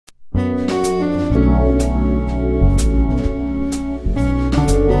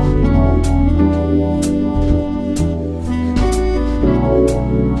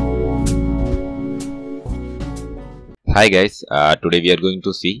Hi guys, today we are going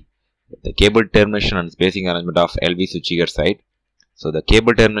to see the cable termination and spacing arrangement of LV switchgear side. So the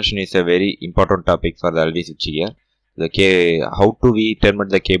cable termination is a very important topic for the LV switchgear. How do we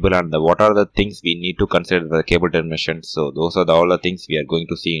terminate the cable and what are the things we need to consider for the cable termination. So those are all the things we are going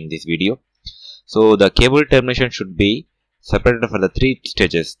to see in this video. So the cable termination should be separated for the three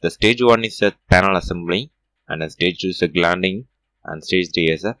stages. The stage 1 is a panel assembly, and stage 2 is a glanding, and stage 3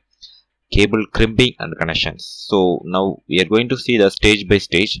 is a cable crimping and connections. So now we are going to see the stage by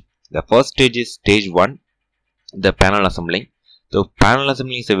stage. The first stage is stage 1, the panel assembling. So panel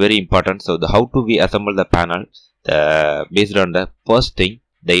assembling is a very important. So how do we assemble the panel? Based on the first thing,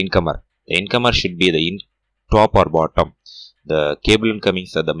 the incomer. The incomer should be the top or bottom. The cable incoming,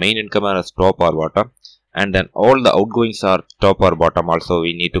 so the main incomer is top or bottom, and then all the outgoings are top or bottom also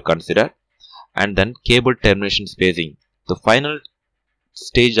we need to consider. And then cable termination spacing. The final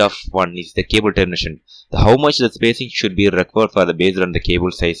stage of 1 is the cable termination. How much the spacing should be required for the based on the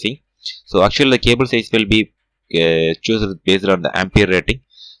cable sizing. So actually the cable size will be chosen based on the ampere rating.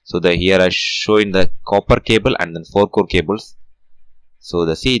 So here I show in the copper cable and then 4 core cables. So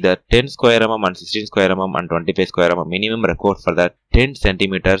the 10 square mm and 16 square mm and 25 square mm minimum required for the 10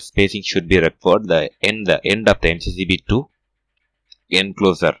 centimeter spacing should be required the end of the MCCB to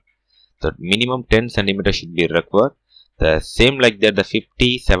enclosure. The minimum 10 centimeter should be required. The same like that, the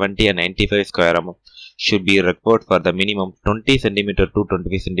 50, 70 and 95 square mm should be required for the minimum 20 centimeter to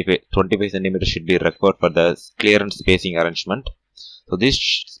 25 centimeter should be required for the clearance spacing arrangement. So this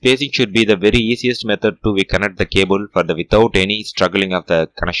spacing should be the very easiest method to we connect the cable for the without any struggling of the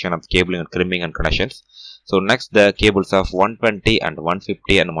connection of cabling and crimping and connections. So next the cables of 120 and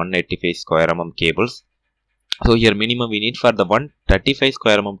 150 and 185 square mm cables. So here minimum we need for the 135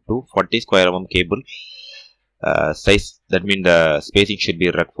 square mm to 40 square mm cable size, that means the spacing should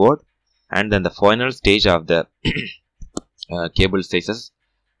be required. And then the final stage of the cable sizes,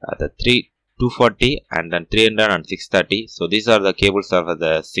 the 240 and then 300 and 630. So these are the cables of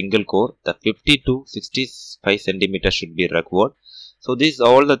the single core. The 50 to 65 centimeter should be required. So these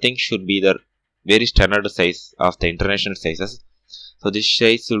all the things should be the very standard size of the international sizes. So this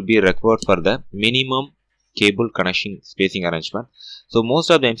size will be required for the minimum cable connection spacing arrangement. So most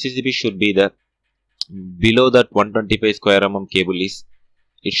of the MCCB should be the below that 125 square mm cable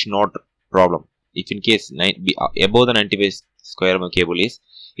it's not problem. If in case above the 95 square mm cable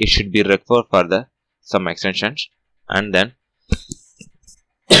it should be required for the some extensions. And then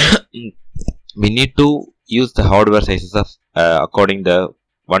we need to use the hardware sizes of according the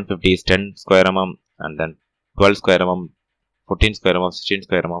 150 is 10 square mm and then 12 square mm, 14 square mm, 16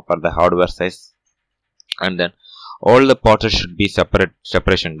 square mm for the hardware size. And then all the parts should be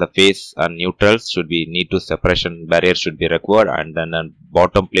separation. The phase and neutrals should be need to separation barrier should be required, and then the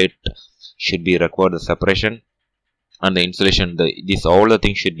bottom plate should be required the separation, and the insulation. These all the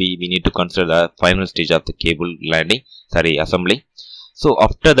things should be we need to consider the final stage of the cable assembly. So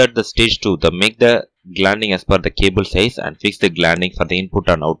after that the stage 2, the make the glanding as per the cable size and fix the glanding for the input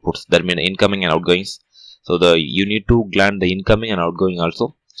and outputs. That means incoming and outgoings. So you need to gland the incoming and outgoing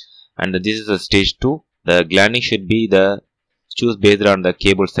also. And this is the stage 2. The glanding should be choose based on the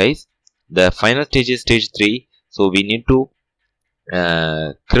cable size. The final stage is stage 3. So we need to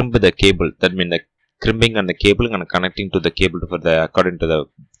crimp the cable. That means the crimping and the cabling and connecting to the cable for the according to the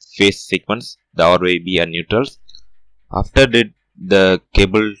phase sequence, the RYB and neutrals. After the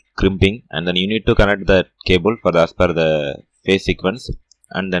cable crimping, and then you need to connect the cable for as per the phase sequence.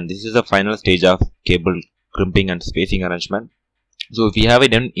 And then this is the final stage of cable crimping and spacing arrangement. So if you have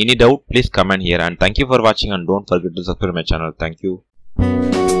any doubt, please comment here, and thank you for watching, and don't forget to subscribe my channel. Thank you.